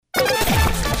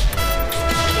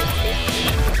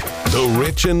The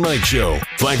Rich and Mike Show,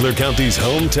 Flagler County's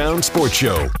hometown sports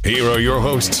show. Here are your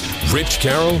hosts, Rich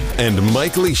Carroll and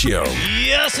Mike Licio.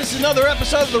 Yes, it's another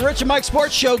episode of the Rich and Mike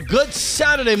Sports Show. Good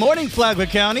Saturday morning, Flagler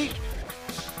County.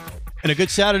 And a good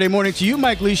Saturday morning to you,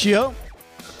 Mike Licio.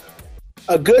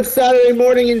 A good Saturday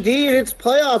morning indeed. It's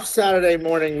playoff Saturday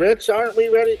morning, Rich. Aren't we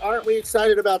ready? Aren't we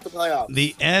excited about the playoffs?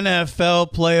 The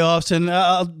NFL playoffs, and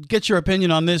I'll get your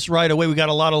opinion on this right away. We got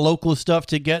a lot of local stuff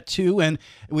to get to, and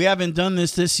we haven't done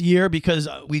this year because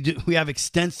we have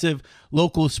extensive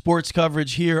local sports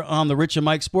coverage here on the Rich and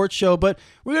Mike Sports Show, but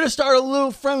we're going to start a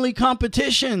little friendly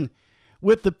competition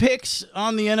with the picks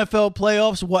on the NFL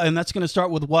playoffs, and that's going to start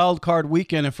with Wild Card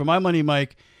Weekend. And for my money,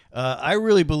 Mike, I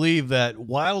really believe that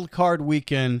Wild Card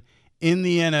Weekend in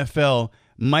the NFL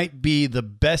might be the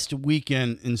best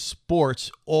weekend in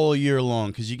sports all year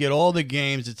long because you get all the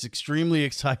games. It's extremely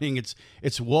exciting.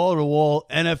 It's wall-to-wall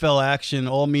NFL action,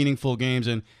 all meaningful games.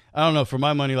 And I don't know, for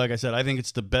my money, like I said, I think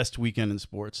it's the best weekend in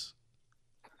sports.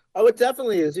 Oh, it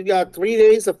definitely is. You got 3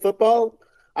 days of football.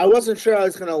 I wasn't sure I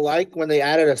was going to like when they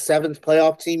added a seventh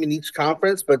playoff team in each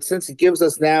conference, but since it gives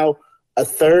us now a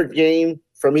third game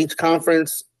from each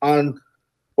conference on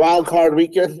Wild Card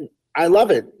Weekend, I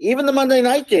love it. Even the Monday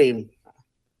night game.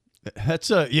 That's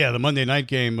the Monday night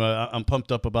game. I'm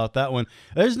pumped up about that one.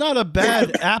 There's not a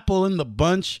bad apple in the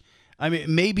bunch. I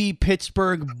mean, maybe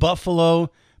Pittsburgh, Buffalo,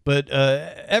 but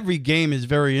every game is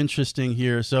very interesting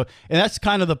here. So, and that's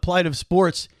kind of the plight of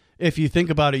sports. If you think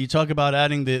about it, you talk about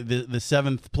adding the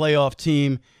seventh playoff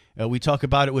team. We talk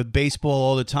about it with baseball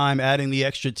all the time, adding the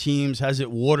extra teams. Has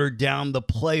it watered down the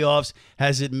playoffs?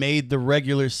 Has it made the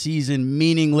regular season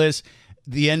meaningless?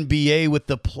 The NBA with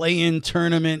the play-in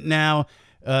tournament now,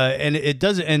 and it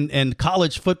doesn't. And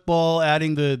college football,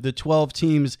 adding the 12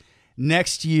 teams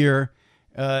next year.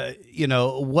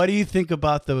 What do you think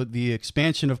about the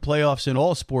expansion of playoffs in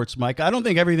all sports, Mike? I don't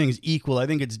think everything's equal. I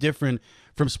think it's different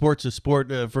from sport to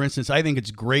sport. For instance, I think it's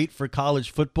great for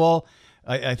college football.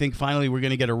 I think finally we're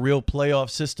going to get a real playoff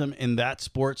system in that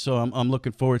sport, so I'm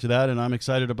looking forward to that, and I'm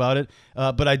excited about it.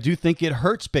 But I do think it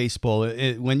hurts baseball.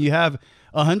 When you have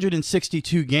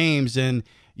 162 games and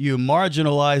you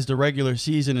marginalize the regular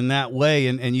season in that way,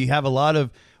 and you have a lot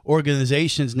of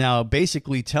organizations now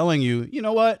basically telling you, you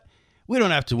know what? We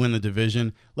don't have to win the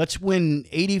division. Let's win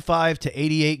 85 to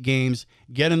 88 games,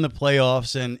 get in the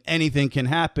playoffs, and anything can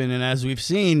happen. And as we've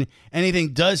seen,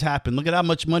 anything does happen. Look at how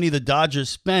much money the Dodgers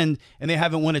spend, and they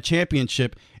haven't won a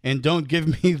championship. And don't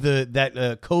give me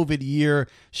that COVID year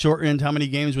shortened. How many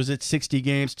games was it? 60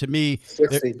 games. To me,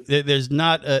 60. There's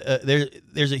not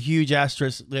there's a huge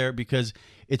asterisk there because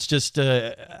it's just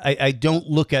I don't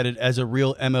look at it as a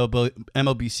real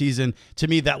MLB season. To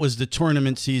me, that was the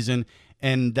tournament season.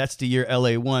 And that's the year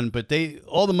LA won. But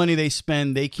all the money they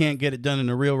spend, they can't get it done in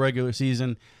a real regular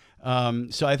season.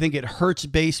 So I think it hurts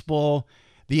baseball.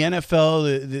 The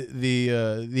NFL,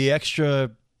 the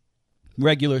extra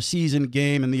regular season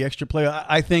game and the extra play,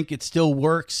 I think it still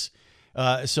works.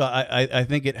 So I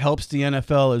think it helps the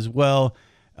NFL as well.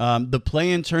 The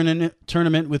play-in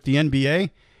tournament with the NBA,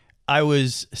 I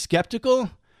was skeptical,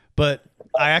 but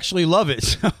I actually love it.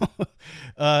 So,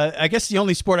 I guess the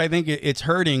only sport I think it's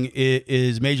hurting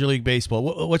is Major League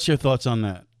Baseball. What's your thoughts on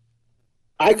that?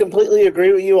 I completely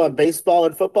agree with you on baseball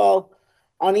and football.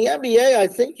 On the NBA, I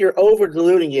think you're over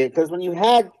diluting it because when you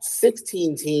had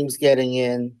 16 teams getting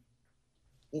in,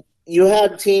 you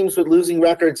had teams with losing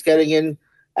records getting in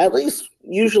at least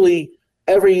usually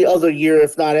every other year,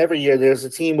 if not every year, there's a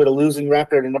team with a losing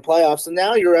record in the playoffs. And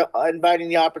now you're inviting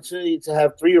the opportunity to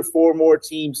have 3 or 4 more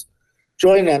teams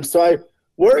join them. So I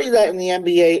worry that in the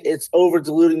NBA, it's over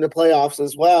diluting the playoffs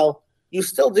as well. You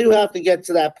still do have to get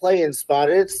to that play-in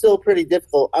spot, and it's still pretty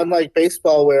difficult, unlike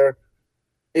baseball where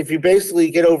if you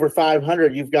basically get over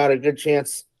 500, you've got a good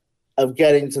chance of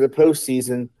getting to the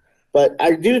postseason. But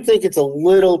I do think it's a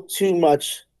little too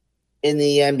much in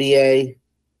the NBA.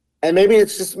 And maybe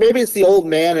it's the old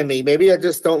man in me. Maybe I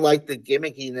just don't like the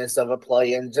gimmickiness of a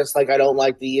play-in, just like I don't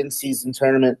like the in-season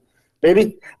tournament.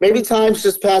 Maybe time's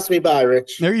just passed me by,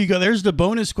 Rich. There you go. There's the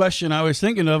bonus question I was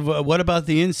thinking of. What about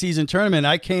the in-season tournament?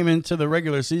 I came into the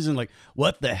regular season like,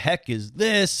 what the heck is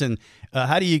this? And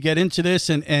how do you get into this?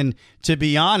 And to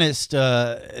be honest,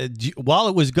 while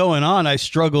it was going on, I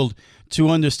struggled to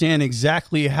understand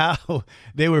exactly how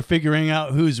they were figuring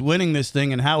out who's winning this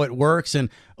thing and how it works. And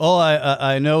all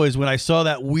I know is when I saw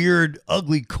that weird,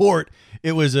 ugly court,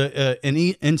 it was an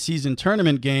in-season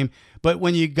tournament game. But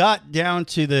when you got down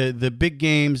to the big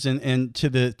games and to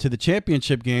the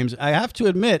championship games, I have to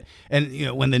admit,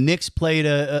 and when the Knicks played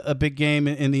a big game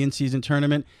in the in-season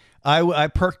tournament, I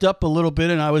perked up a little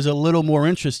bit and I was a little more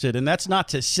interested. And that's not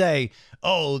to say,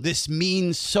 oh, this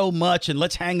means so much and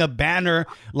let's hang a banner.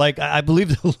 Like I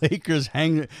believe the Lakers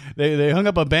they hung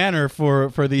up a banner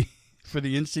for the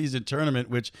in-season tournament,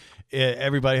 which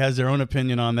everybody has their own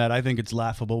opinion on that. I think it's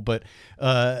laughable, but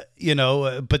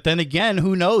but then again,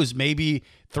 who knows? Maybe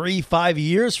 3-5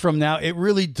 years from now, it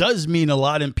really does mean a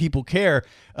lot and people care.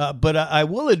 But I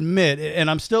will admit, and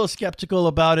I'm still skeptical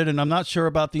about it, and I'm not sure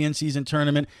about the in-season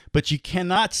tournament, but you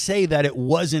cannot say that it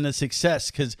wasn't a success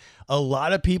because a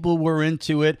lot of people were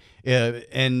into it,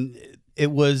 and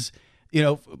it was,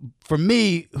 for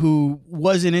me, who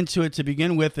wasn't into it to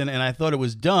begin with, and I thought it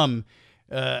was dumb,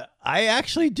 I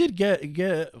actually did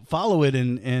get follow it,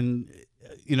 and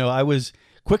I was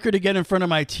quicker to get in front of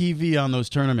my TV on those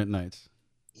tournament nights.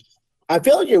 I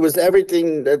feel like it was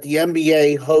everything that the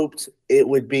NBA hoped it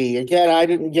would be. Again, I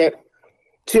didn't get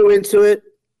too into it.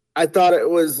 I thought it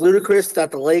was ludicrous that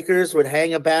the Lakers would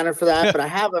hang a banner for that, but I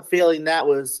have a feeling that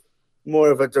was more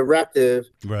of a directive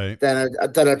than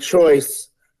a choice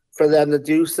for them to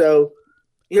do so.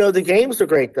 The games were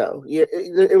great, though.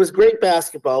 It was great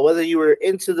basketball, whether you were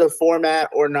into the format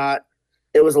or not.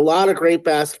 It was a lot of great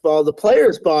basketball. The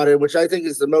players bought it, which I think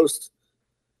is the most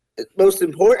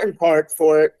important part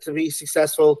for it to be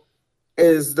successful,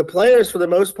 is the players, for the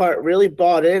most part, really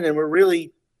bought in and were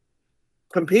really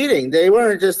competing. They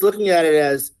weren't just looking at it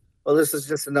as, well, this is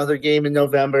just another game in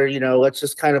November. Let's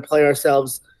just kind of play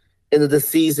ourselves into the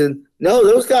season. No,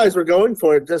 those guys were going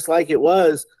for it just like it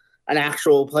was an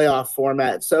actual playoff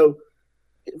format. So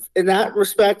in that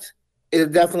respect,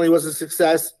 it definitely was a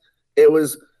success. It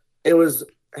was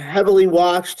heavily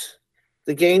watched.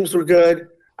 The games were good.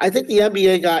 I think the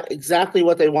NBA got exactly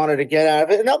what they wanted to get out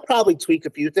of it, and they'll probably tweak a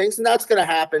few things, and that's going to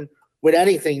happen with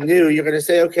anything new. You're going to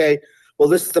say, okay, well,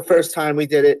 this is the first time we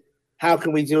did it. How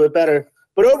can we do it better?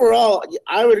 But overall,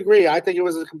 I would agree. I think it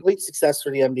was a complete success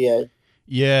for the NBA.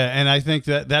 Yeah, and I think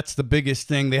that's the biggest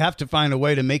thing. They have to find a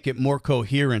way to make it more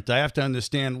coherent. I have to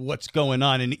understand what's going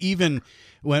on. And even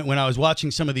when I was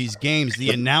watching some of these games,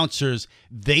 the announcers,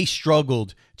 they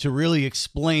struggled to really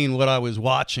explain what I was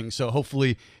watching. So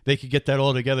hopefully they could get that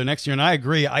all together next year. And I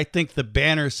agree. I think the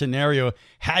banner scenario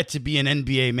had to be an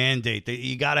NBA mandate.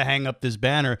 You got to hang up this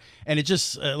banner. And it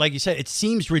just, like you said, it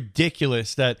seems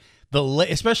ridiculous that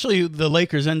especially the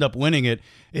Lakers end up winning it.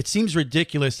 It seems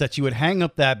ridiculous that you would hang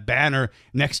up that banner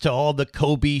next to all the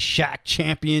Kobe, Shaq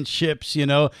championships,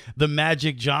 the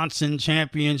Magic Johnson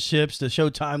championships, the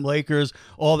Showtime Lakers,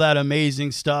 all that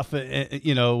amazing stuff.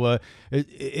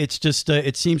 It's just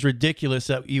it seems ridiculous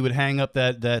that you would hang up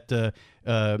that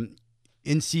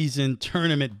in-season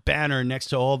tournament banner next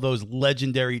to all those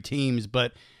legendary teams,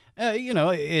 but.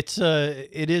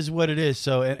 It is what it is.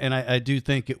 So, and I do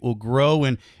think it will grow,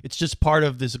 and it's just part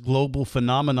of this global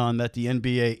phenomenon that the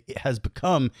NBA has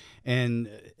become. And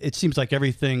it seems like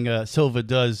everything Silva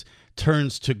does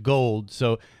turns to gold.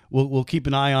 So we'll keep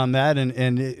an eye on that,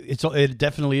 and it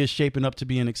definitely is shaping up to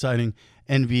be an exciting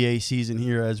NBA season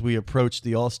here as we approach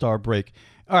the All-Star break.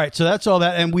 All right, so that's all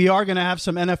that, and we are going to have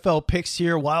some NFL picks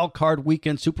here. Wild Card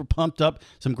Weekend, super pumped up.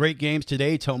 Some great games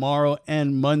today, tomorrow,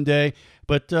 and Monday.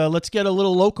 But let's get a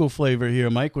little local flavor here,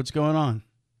 Mike. What's going on?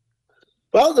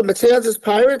 Well, the Matanzas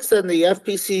Pirates and the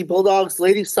FPC Bulldogs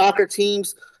ladies soccer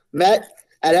teams met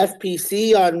at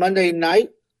FPC on Monday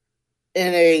night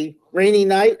in a rainy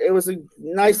night. It was a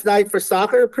nice night for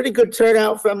soccer. Pretty good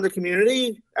turnout from the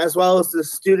community as well as the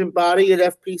student body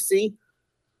at FPC.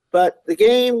 But the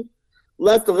game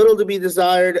left a little to be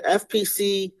desired.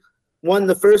 FPC won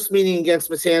the first meeting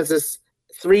against Matanzas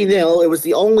 3-0. It was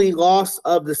the only loss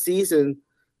of the season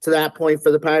to that point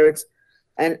for the Pirates.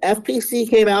 And FPC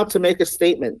came out to make a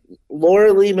statement.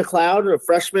 Laura Lee McLeod, a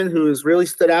freshman who has really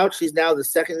stood out, she's now the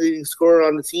second leading scorer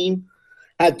on the team,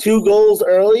 had 2 goals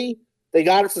early. They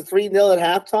got it to 3-0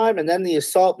 at halftime, and then the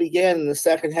assault began in the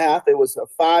second half. It was a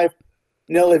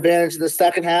 5-0 advantage in the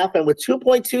second half. And with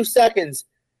 2.2 seconds,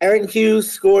 Erin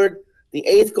Hughes scored the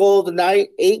 8th goal of the night.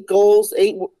 8 goals,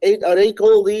 an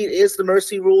 8-goal lead is the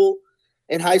mercy rule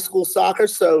in high school soccer.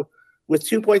 So with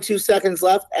 2.2 seconds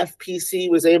left, FPC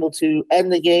was able to end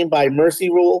the game by mercy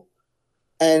rule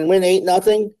and win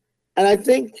 8-0. And I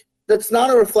think that's not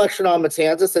a reflection on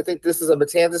Matanzas. I think this is a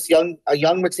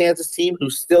young Matanzas team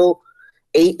who's still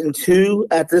 8-2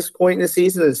 at this point in the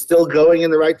season and still going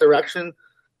in the right direction.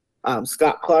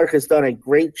 Scott Clark has done a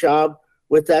great job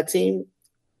with that team.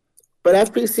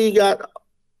 But FPC got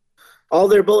all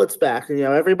their bullets back.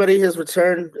 Everybody has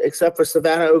returned except for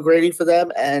Savannah O'Grady for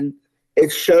them, and it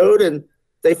showed, and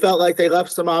they felt like they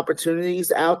left some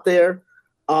opportunities out there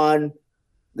on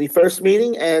the first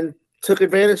meeting and took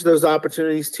advantage of those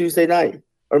opportunities Tuesday night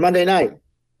or Monday night.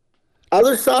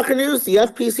 Other soccer news, the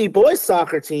FPC boys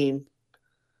soccer team,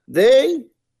 they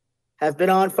have been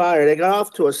on fire. They got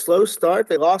off to a slow start.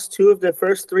 They lost 2 of their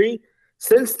first 3.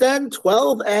 Since then,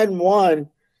 12-1,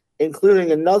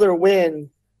 including another win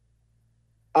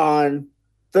on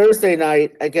Thursday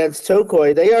night against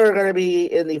Tokoi. They are going to be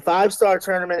in the 5-star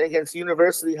tournament against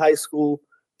University High School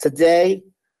today,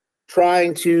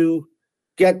 trying to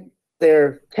get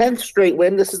their 10th straight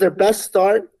win. This is their best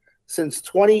start since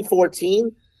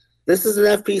 2014. This is an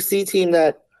FPC team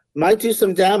that might do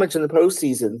some damage in the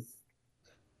postseason.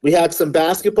 We had some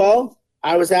basketball.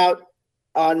 I was out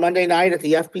on Monday night at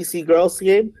the FPC girls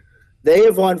game. They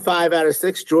have won 5 out of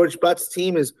 6. George Butt's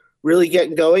team is really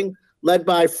getting going, led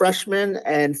by freshman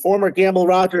and former Gamble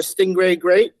Rogers Stingray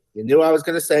great. You knew I was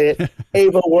going to say it.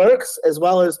 Ava Works, as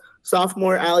well as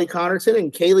sophomore Allie Connerton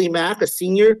and Kaylee Mack, a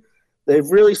senior. They've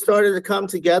really started to come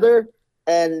together,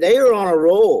 and they are on a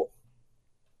roll.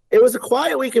 It was a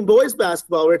quiet week in boys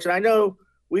basketball, Rich, and I know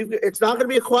it's not going to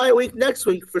be a quiet week next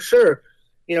week for sure.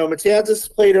 You know, Matanzas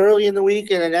played early in the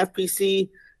week, and then FPC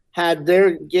had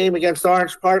their game against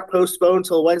Orange Park postponed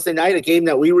until Wednesday night, a game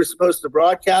that we were supposed to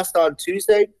broadcast on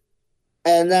Tuesday.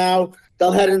 And now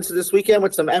they'll head into this weekend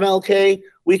with some MLK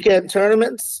weekend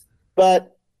tournaments.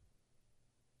 But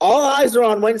all eyes are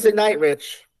on Wednesday night,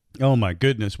 Rich. Oh, my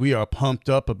goodness. We are pumped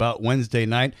up about Wednesday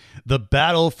night. The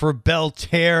battle for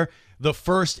Belterre, the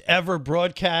first ever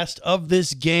broadcast of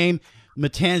this game.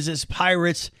 Matanzas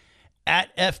Pirates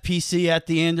at FPC at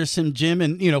the Anderson Gym.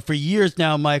 And, you know, for years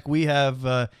now, Mike, we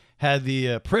have had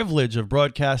the privilege of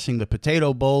broadcasting the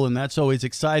Potato Bowl, and that's always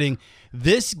exciting.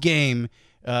 This game,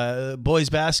 boys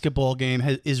basketball game,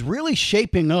 is really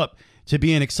shaping up to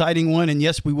be an exciting one. And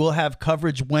yes, we will have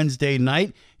coverage Wednesday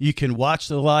night. You can watch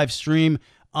the live stream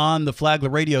on the Flagler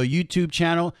Radio YouTube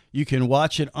channel. You can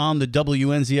watch it on the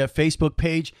WNZF Facebook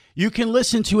page. You can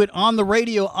listen to it on the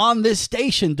radio on this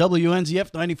station,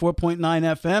 WNZF 94.9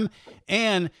 FM,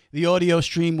 and the audio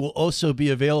stream will also be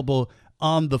available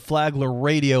on the Flagler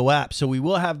Radio app. So we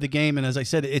will have the game, and as I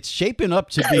said, it's shaping up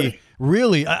to be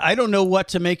really, I don't know what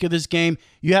to make of this game.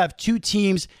 You have 2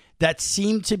 teams that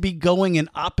seem to be going in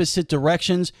opposite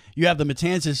directions. You have the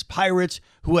Matanzas Pirates,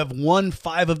 who have won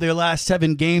 5 of their last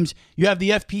 7 games. You have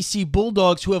the FPC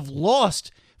Bulldogs, who have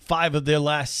lost 5 of their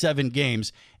last 7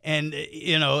 games. And,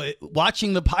 you know,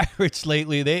 watching the Pirates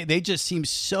lately, they just seem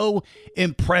so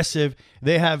impressive.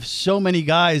 They have so many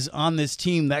guys on this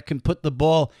team that can put the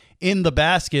ball in the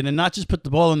basket, and not just put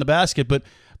the ball in the basket, but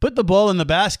put the ball in the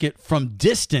basket from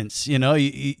distance. You know,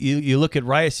 you look at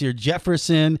Ryasir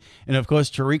Jefferson and, of course,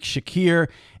 Tariq Shakir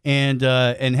and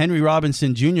Henry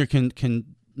Robinson Jr.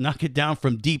 can knock it down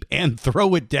from deep and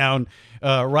throw it down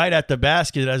right at the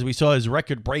basket, as we saw his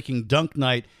record-breaking dunk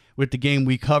night with the game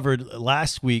we covered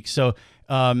last week. So,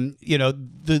 you know,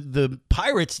 the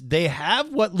Pirates, they have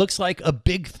what looks like a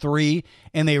big 3,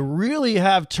 and they really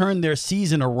have turned their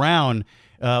season around,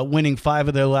 winning 5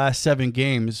 of their last 7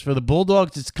 games. For the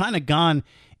Bulldogs, it's kind of gone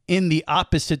in the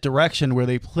opposite direction, where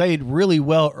they played really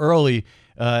well early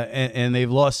and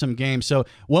they've lost some games. So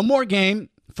one more game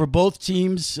for both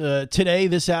teams today,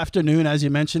 this afternoon. As you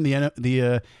mentioned,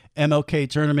 the MLK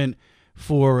tournament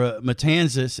for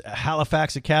Matanzas,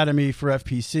 Halifax Academy for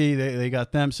FPC. They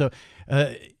got them. So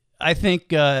I think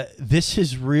this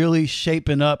is really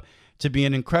shaping up to be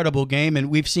an incredible game. And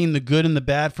we've seen the good and the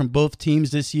bad from both teams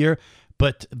this year.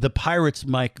 But the Pirates,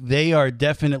 Mike, they are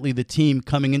definitely the team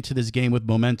coming into this game with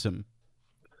momentum.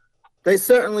 They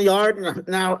certainly are.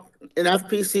 Now, in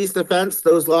FPC's defense,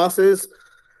 those losses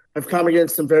have come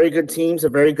against some very good teams, a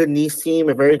very good Nice team,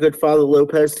 a very good Father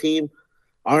Lopez team.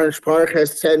 Orange Park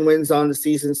has 10 wins on the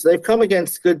season, so they've come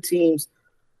against good teams.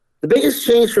 The biggest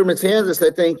change for Matanzas,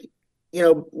 I think, you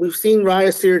know, we've seen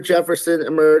Ryasir Jefferson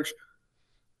emerge,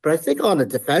 but I think on the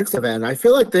defensive end, I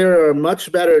feel like they're a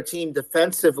much better team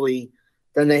defensively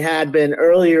than they had been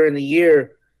earlier in the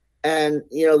year. And,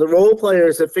 you know, the role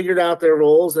players have figured out their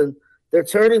roles, and they're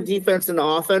turning defense into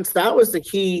offense. That was the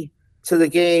key to the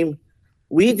game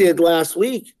we did last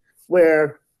week,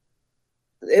 where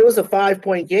it was a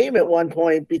 5-point game at one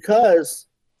point because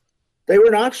they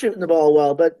were not shooting the ball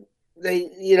well, but they,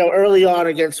 you know, early on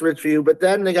against Ridgeview, but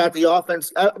then they got the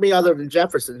offense. I mean, other than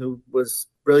Jefferson, who was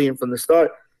brilliant from the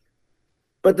start.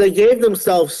 But they gave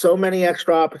themselves so many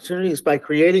extra opportunities by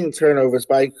creating turnovers,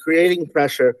 by creating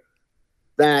pressure,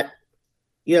 that,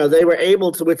 you know, they were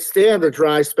able to withstand a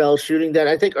dry spell shooting that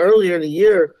I think earlier in the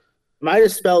year might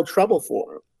have spelled trouble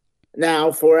for them.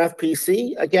 Now, for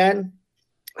FPC, again,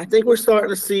 I think we're starting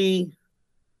to see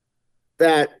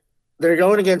that they're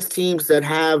going against teams that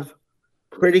have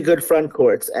pretty good front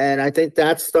courts, and I think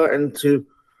that's starting to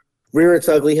rear its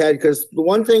ugly head. Because the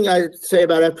one thing I say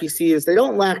about FPC is they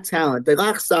don't lack talent. They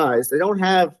lack size. They don't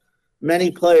have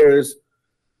many players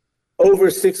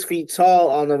over 6 feet tall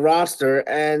on the roster,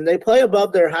 and they play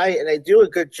above their height, and they do a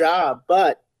good job.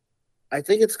 But I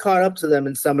think it's caught up to them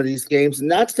in some of these games,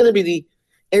 and that's going to be the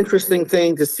interesting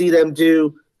thing to see them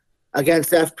do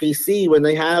against FPC when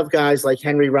they have guys like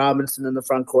Henry Robinson in the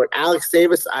front court. Alex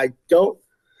Davis, I don't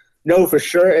know for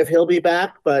sure if he'll be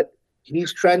back, but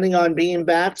he's trending on being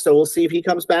back, so we'll see if he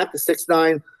comes back. The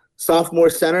 6'9" sophomore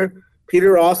center.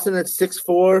 Peter Austin at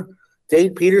 6'4",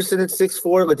 Dade Peterson at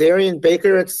 6'4", LaDarian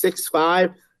Baker at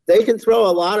 6'5". They can throw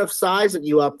a lot of size at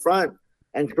you up front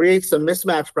and create some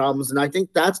mismatch problems, and I think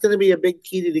that's going to be a big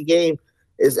key to the game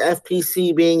is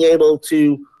FPC being able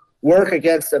to work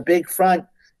against a big front.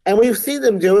 And we've seen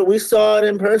them do it. We saw it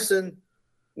in person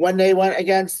when they went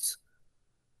against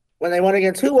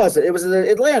who was it? It was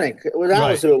the Atlantic. That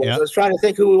was who it was. Yep. I was trying to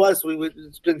think who it was.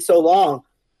 It's been so long.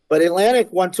 But Atlantic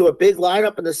went to a big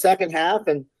lineup in the second half,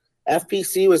 and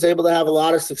FPC was able to have a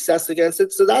lot of success against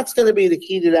it. So that's going to be the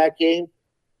key to that game.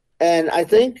 And I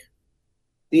think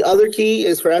the other key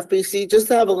is for FPC just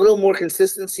to have a little more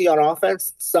consistency on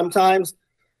offense. Sometimes,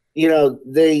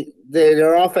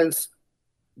 their offense,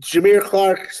 Jameer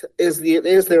Clark is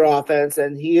their offense,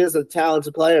 and he is a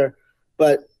talented player.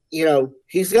 But,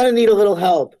 he's going to need a little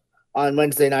help on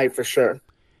Wednesday night for sure.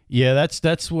 Yeah,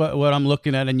 that's what I'm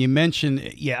looking at. And you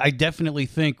mentioned, I definitely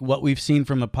think what we've seen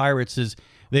from the Pirates is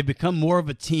they've become more of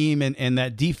a team, and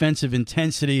that defensive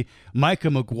intensity. Micah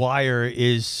McGuire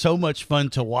is so much fun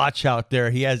to watch out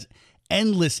there. He has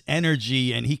endless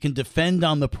energy, and he can defend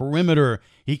on the perimeter.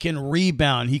 He can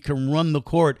rebound. He can run the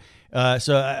court.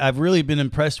 So I've really been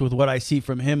impressed with what I see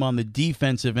from him on the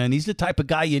defensive end. He's the type of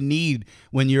guy you need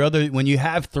when you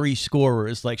have three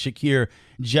scorers like Shakir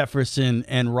Jefferson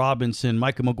and Robinson.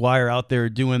 Micah McGuire out there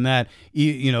doing that.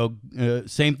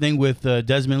 Same thing with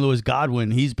Desmond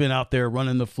Lewis-Godwin. He's been out there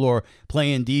running the floor,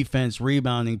 playing defense,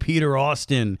 rebounding. Peter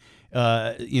Austin,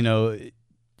 Dade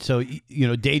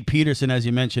Peterson, as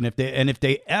you mentioned. If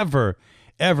they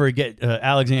ever get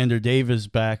Alexander Davis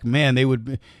back, man,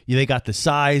 they got the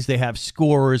size, they have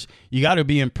scorers. You got to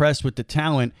be impressed with the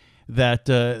talent that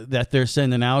they're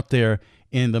sending out there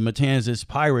in the Matanzas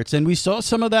Pirates. And we saw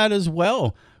some of that as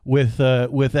well with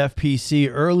FPC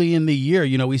early in the year.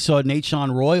 We saw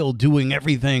Nathan Royal doing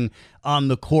everything on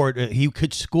the court. He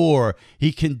could score,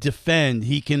 he can defend,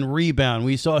 he can rebound.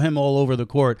 We saw him all over the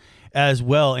court as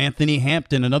well. Anthony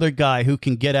Hampton, another guy who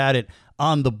can get at it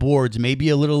on the boards, maybe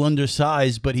a little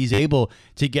undersized, but he's able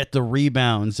to get the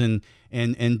rebounds and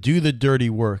do the dirty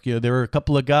work. There were a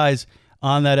couple of guys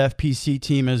on that FPC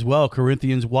team as well.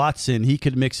 Corinthians Watson, he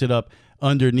could mix it up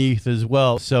underneath as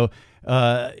well. So,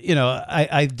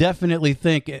 I definitely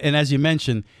think, and as you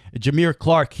mentioned, Jameer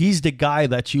Clark, he's the guy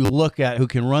that you look at who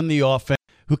can run the offense,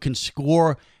 who can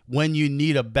score when you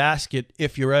need a basket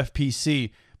if you're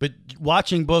FPC. But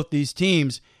watching both these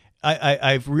teams,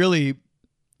 I've really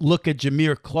look at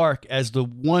Jameer Clark as the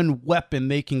one weapon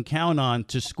they can count on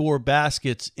to score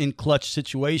baskets in clutch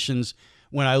situations.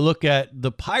 When I look at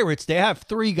the Pirates, they have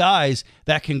three guys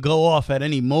that can go off at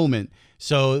any moment.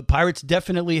 So the Pirates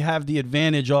definitely have the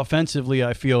advantage offensively,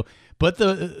 I feel. But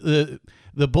the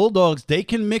Bulldogs, they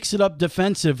can mix it up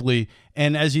defensively.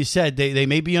 And as you said, they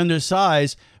may be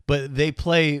undersized, but they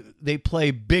play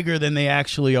bigger than they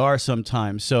actually are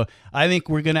sometimes. So I think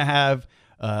we're going to have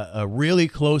a really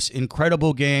close,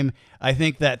 incredible game. I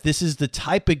think that this is the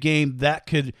type of game that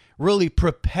could really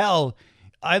propel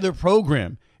either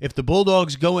program. If the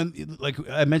Bulldogs go in, like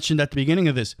I mentioned at the beginning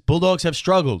of this, Bulldogs have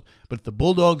struggled. But if the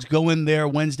Bulldogs go in there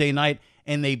Wednesday night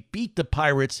and they beat the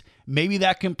Pirates, maybe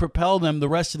that can propel them the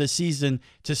rest of the season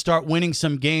to start winning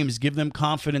some games, give them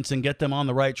confidence, and get them on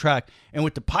the right track. And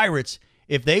with the Pirates,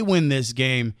 if they win this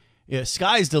game,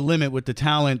 sky's the limit with the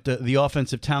talent, the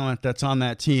offensive talent that's on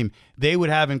that team. They would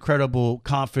have incredible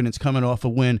confidence coming off a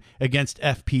win against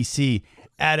FPC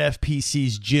at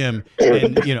FPC's gym.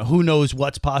 And, who knows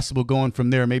what's possible going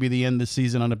from there. Maybe the end of the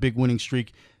season on a big winning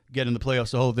streak, get in the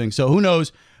playoffs, the whole thing. So who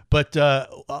knows? But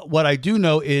what I do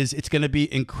know is it's going to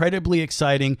be incredibly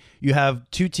exciting. You have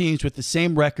two teams with the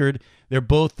same record. They're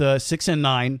both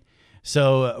 6-9.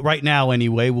 So right now,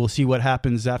 anyway, we'll see what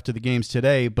happens after the games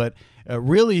today. But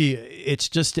really, it's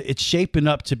shaping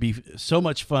up to be so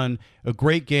much fun, a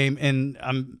great game. And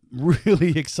I'm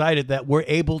really excited that we're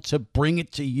able to bring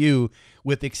it to you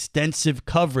with extensive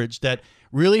coverage that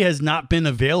really has not been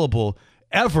available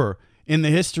ever in the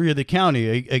history of the county.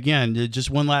 Again,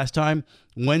 just one last time,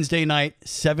 Wednesday night,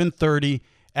 7:30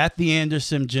 at the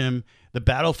Anderson Gym. the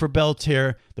Battle for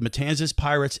Belterre, the Matanzas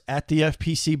Pirates at the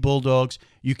FPC Bulldogs.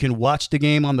 You can watch the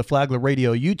game on the Flagler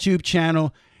Radio YouTube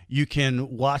channel. You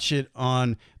can watch it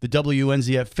on the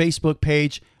WNZF Facebook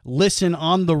page. Listen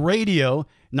on the radio,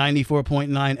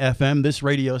 94.9 FM, this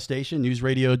radio station, News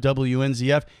Radio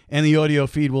WNZF, and the audio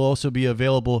feed will also be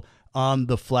available on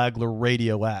the Flagler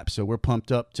Radio app. So we're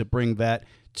pumped up to bring that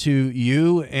to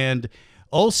you. And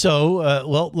also,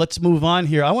 let's move on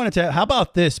here. I wanted to, how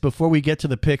about this before we get to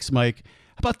the picks, Mike?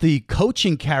 How about the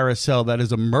coaching carousel that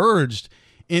has emerged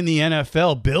in the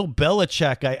NFL? Bill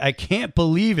Belichick, I can't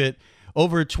believe it.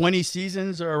 Over 20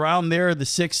 seasons or around there, the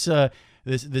six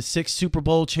Super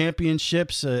Bowl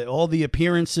championships, all the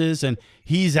appearances, and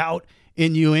he's out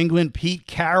in New England. Pete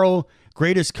Carroll,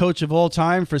 greatest coach of all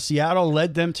time for Seattle,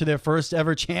 led them to their first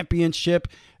ever championship.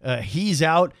 He's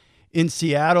out in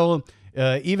Seattle.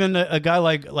 Even a guy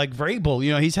like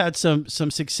Vrabel, he's had some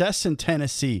success in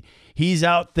Tennessee. He's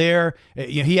out there.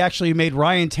 He actually made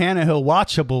Ryan Tannehill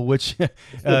watchable, which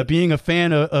being a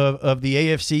fan of the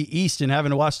AFC East and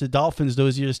having to watch the Dolphins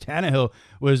those years, Tannehill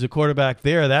was the quarterback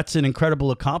there. That's an incredible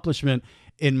accomplishment,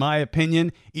 in my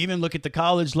opinion. Even look at the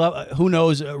college level. Who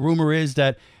knows? Rumor is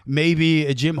that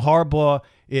maybe Jim Harbaugh,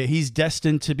 he's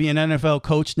destined to be an NFL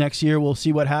coach next year. We'll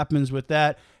see what happens with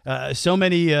that. So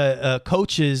many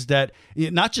coaches that,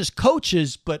 not just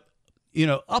coaches, but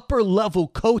upper level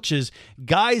coaches,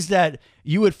 guys that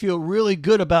you would feel really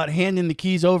good about handing the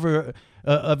keys over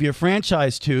of your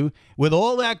franchise to. With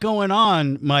all that going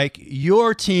on, Mike,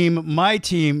 your team, my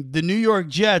team, the New York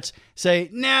Jets say,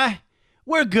 nah,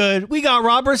 we're good. We got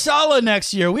Robert Saleh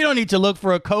next year. We don't need to look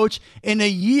for a coach in a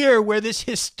year where this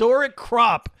historic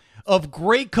crop of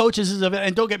great coaches is,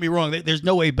 and don't get me wrong, there's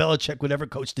no way Belichick would ever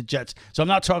coach the Jets, so I'm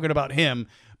not talking about him.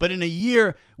 But in a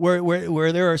year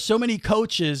where there are so many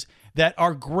coaches that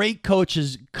are great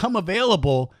coaches come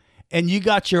available, and you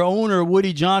got your owner,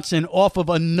 Woody Johnson, off of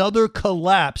another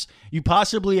collapse, you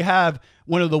possibly have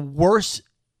one of the worst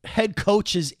head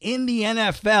coaches in the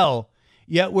NFL,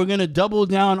 yet we're going to double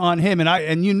down on him. And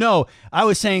I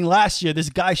was saying last year, this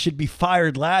guy should be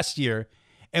fired last year.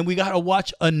 And we got to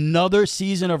watch another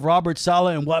season of Robert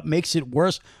Saleh, and what makes it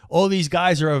worse, all these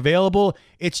guys are available.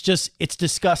 It's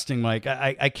disgusting, Mike.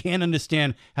 I can't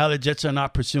understand how the Jets are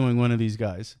not pursuing one of these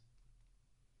guys.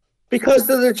 Because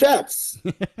they're the Jets.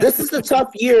 This is the tough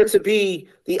year to be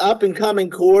the up-and-coming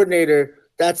coordinator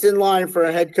that's in line for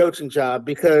a head coaching job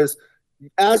because,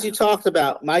 as you talked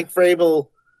about, Mike Vrabel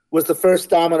was the first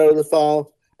domino to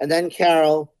fall, and then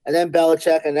Carroll, and then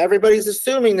Belichick, and everybody's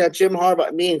assuming that Jim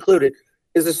Harbaugh, me included,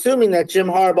 is assuming that Jim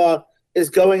Harbaugh is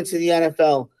going to the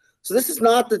NFL. So this is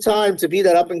not the time to be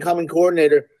that up-and-coming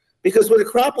coordinator because with a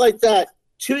crop like that,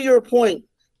 to your point,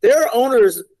 there are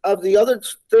owners of the other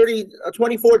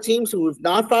 24 teams who have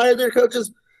not fired their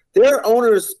coaches. There are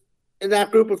owners in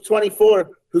that group of 24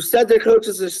 who said their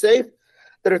coaches are safe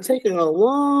that are taking a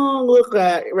long look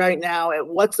at right now at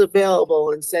what's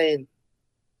available and saying,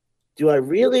 do I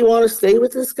really want to stay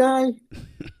with this guy?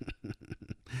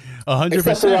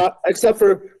 100%. Except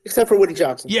for Woody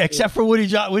Johnson. Yeah, except for Woody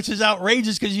Johnson, which is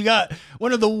outrageous because you got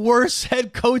one of the worst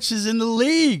head coaches in the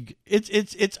league.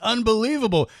 It's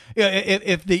unbelievable.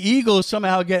 If the Eagles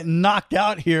somehow get knocked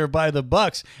out here by the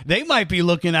Bucks, they might be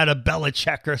looking at a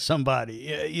Belichick or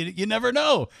somebody. You never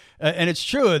know. And it's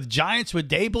true. The Giants with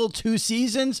Dable, 2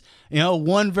 seasons,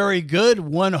 one very good,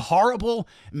 one horrible.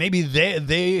 Maybe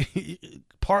they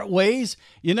part ways.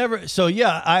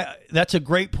 That's a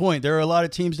great point. There are a lot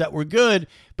of teams that were good,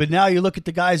 but now you look at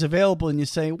the guys available and you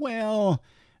say, well,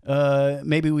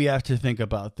 maybe we have to think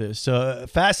about this. So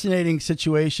fascinating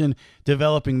situation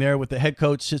developing there with the head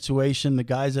coach situation, the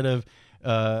guys that have,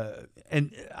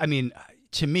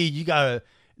 to me, you gotta,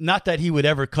 not that he would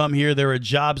ever come here. There are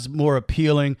jobs more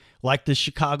appealing like the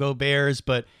Chicago Bears,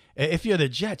 but if you're the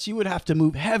Jets, you would have to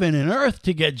move heaven and earth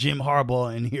to get Jim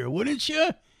Harbaugh in here, wouldn't you?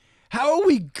 How are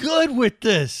we good with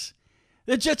this?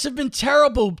 The Jets have been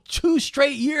terrible. 2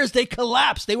 straight years, they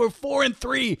collapsed. They were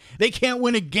 4-3. They can't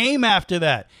win a game after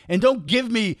that. And don't give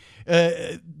me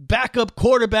backup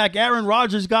quarterback Aaron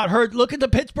Rodgers got hurt. Look at the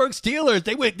Pittsburgh Steelers.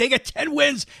 They get 10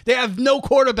 wins. They have no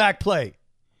quarterback play.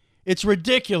 It's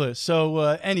ridiculous. So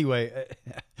anyway,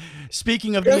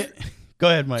 speaking of go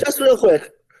ahead, Mike. Just real quick.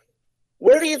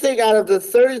 Where do you think out of the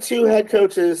 32 head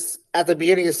coaches at the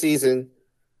beginning of the season,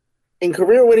 in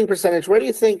career winning percentage, where do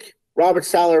you think Robert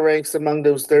Saleh ranks among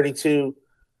those 32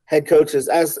 head coaches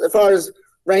as far as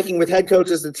ranking with head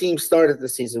coaches the team started the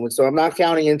season with? So I'm not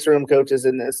counting interim coaches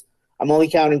in this. I'm only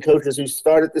counting coaches who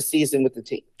started the season with the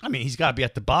team. I mean, he's got to be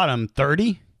at the bottom,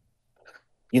 30.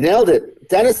 You nailed it.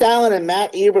 Dennis Allen and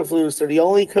Matt Eberflus are the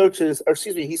only coaches, or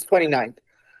excuse me, he's 29th.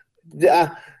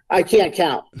 I can't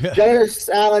count. Dennis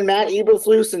Allen, Matt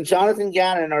Eberflus, and Jonathan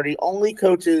Gannon are the only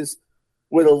coaches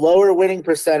with a lower winning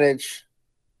percentage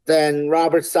than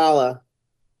Robert Saleh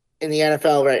in the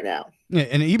NFL right now. Yeah,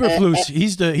 and Eberflus,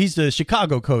 he's the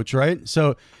Chicago coach, right?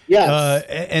 So, yes,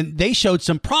 and they showed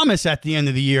some promise at the end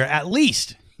of the year, at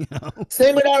least. You know?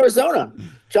 Same with Arizona.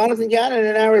 Jonathan Gannon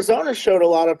in Arizona showed a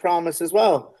lot of promise as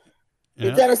well.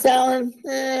 Yeah. Dennis Allen,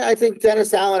 I think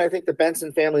the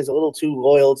Benson family is a little too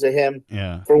loyal to him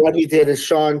for what he did as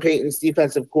Sean Payton's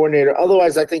defensive coordinator.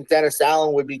 Otherwise, I think Dennis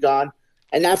Allen would be gone.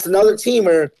 And that's another team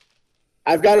where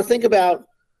I've got to think about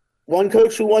one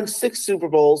coach who won 6 Super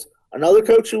Bowls, another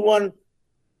coach who won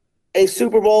a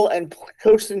Super Bowl and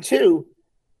coached in 2,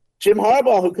 Jim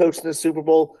Harbaugh, who coached in the Super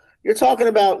Bowl. You're talking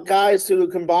about guys who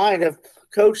combined have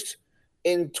coached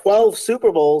in 12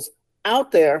 Super Bowls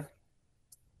out there.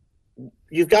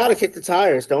 You've got to kick the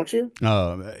tires, don't you?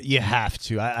 Oh, you have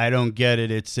to. I don't get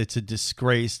it. It's a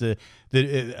disgrace.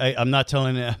 I'm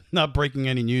not breaking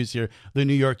any news here. The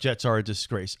New York Jets are a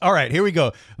disgrace. All right, here we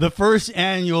go. The first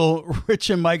annual Rich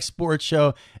and Mike Sports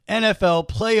Show, NFL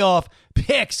playoff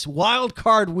picks, wild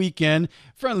card weekend,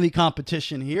 friendly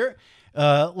competition here.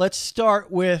 Let's start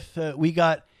with we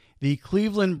got the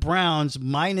Cleveland Browns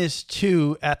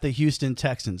 -2 at the Houston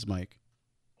Texans, Mike.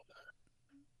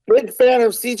 Big fan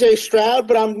of C.J. Stroud,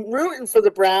 but I'm rooting for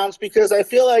the Browns because I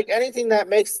feel like anything that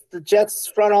makes the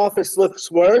Jets front office look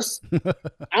worse,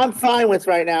 I'm fine with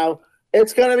right now.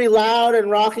 It's going to be loud and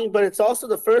rocking, but it's also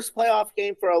the first playoff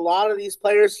game for a lot of these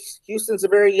players. Houston's a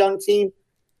very young team.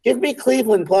 Give me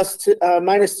Cleveland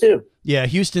 -2. Yeah,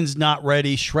 Houston's not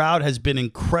ready. Stroud has been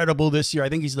incredible this year. I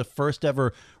think he's the first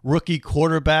ever rookie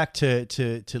quarterback to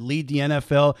lead the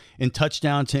NFL in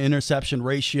touchdown to interception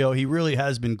ratio. He really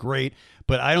has been great,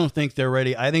 but I don't think they're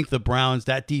ready. I think the Browns,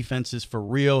 that defense is for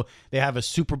real. They have a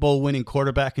Super Bowl winning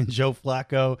quarterback in Joe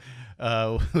Flacco,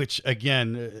 which,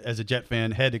 again, as a Jet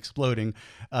fan, head exploding.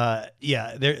 And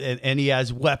he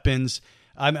has weapons.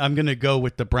 I'm going to go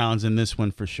with the Browns in this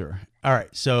one for sure. All right,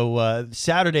 so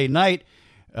Saturday night,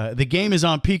 the game is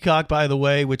on Peacock, by the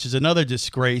way, which is another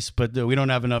disgrace, but we don't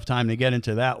have enough time to get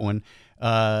into that one.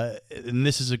 And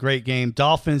this is a great game.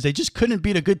 Dolphins, they just couldn't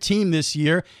beat a good team this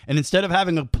year, and instead of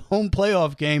having a home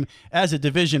playoff game as a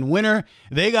division winner,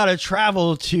 they got to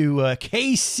travel to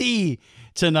KC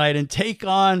tonight and take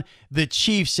on the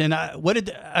Chiefs. And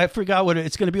I forgot what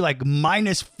it's going to be, like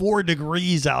 -4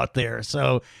 degrees out there.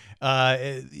 So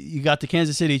you got the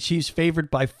Kansas City Chiefs favored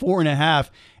by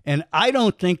 4.5. And I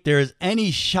don't think there's any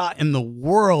shot in the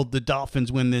world the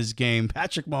Dolphins win this game.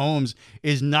 Patrick Mahomes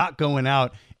is not going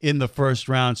out in the first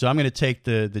round. So I'm going to take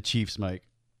the Chiefs, Mike.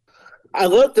 I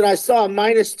looked and I saw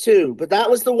 -2, but that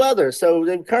was the weather. So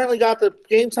they've currently got the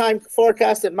game time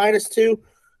forecast at -2.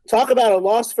 Talk about a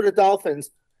loss for the Dolphins.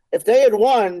 If they had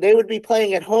won, they would be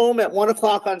playing at home at 1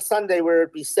 o'clock on Sunday where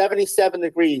it'd be 77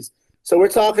 degrees. So we're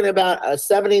talking about a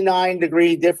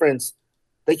 79-degree difference.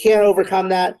 They can't overcome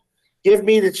that. Give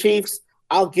me the Chiefs.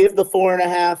 I'll give the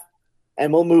 4.5,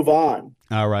 and we'll move on.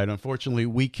 All right. Unfortunately,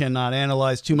 we cannot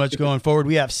analyze too much going forward.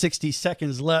 We have 60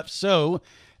 seconds left. So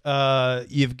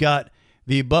you've got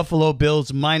the Buffalo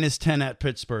Bills -10 at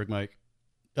Pittsburgh, Mike.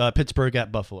 Pittsburgh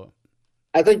at Buffalo.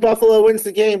 I think Buffalo wins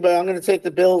the game, but I'm going to take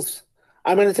the Bills.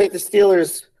 I'm going to take the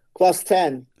Steelers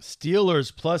 +10.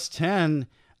 Steelers +10.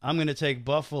 I'm going to take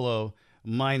Buffalo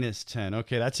 -10.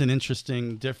 Okay, that's an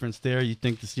interesting difference there. You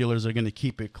think the Steelers are going to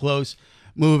keep it close.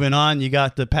 Moving on, you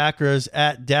got the Packers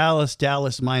at Dallas.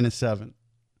 Dallas -7.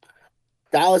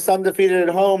 Dallas undefeated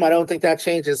at home. I don't think that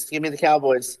changes. Give me the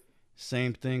Cowboys.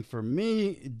 Same thing for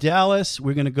me. Dallas,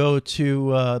 we're going to go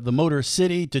to the Motor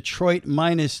City. Detroit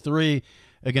 -3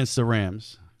 against the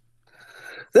Rams.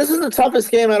 This is the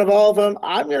toughest game out of all of them.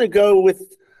 I'm going to go with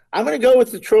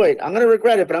Detroit. I'm going to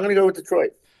regret it, but I'm going to go with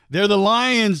Detroit. They're the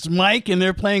Lions, Mike, and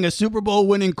they're playing a Super Bowl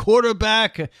winning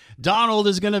quarterback. Donald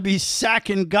is going to be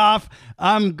sacking Goff.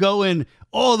 I'm going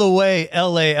all the way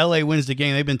LA. LA wins the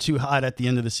game. They've been too hot at the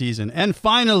end of the season. And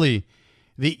finally,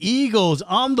 the Eagles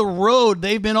on the road.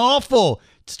 They've been awful.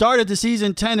 Started the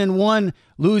season 10-1,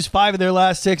 lose 5 of their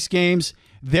last 6 games.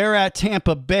 They're at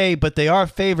Tampa Bay, but they are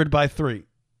favored by 3.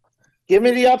 Give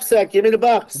me the upset. Give me the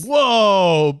Bucs.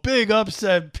 Whoa, big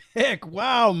upset pick.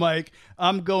 Wow, Mike.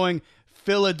 I'm going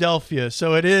Philadelphia.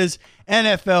 So it is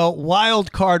NFL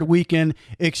wild card weekend.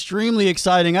 Extremely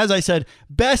exciting. As I said,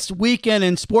 best weekend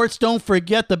in sports. Don't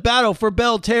forget the Battle for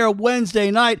Belterra Wednesday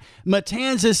night.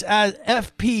 Matanzas at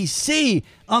FPC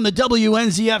on the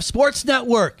WNZF Sports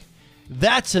Network.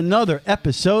 That's another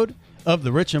episode of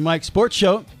the Rich and Mike Sports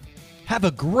Show. Have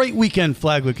a great weekend,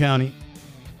 Flagler County.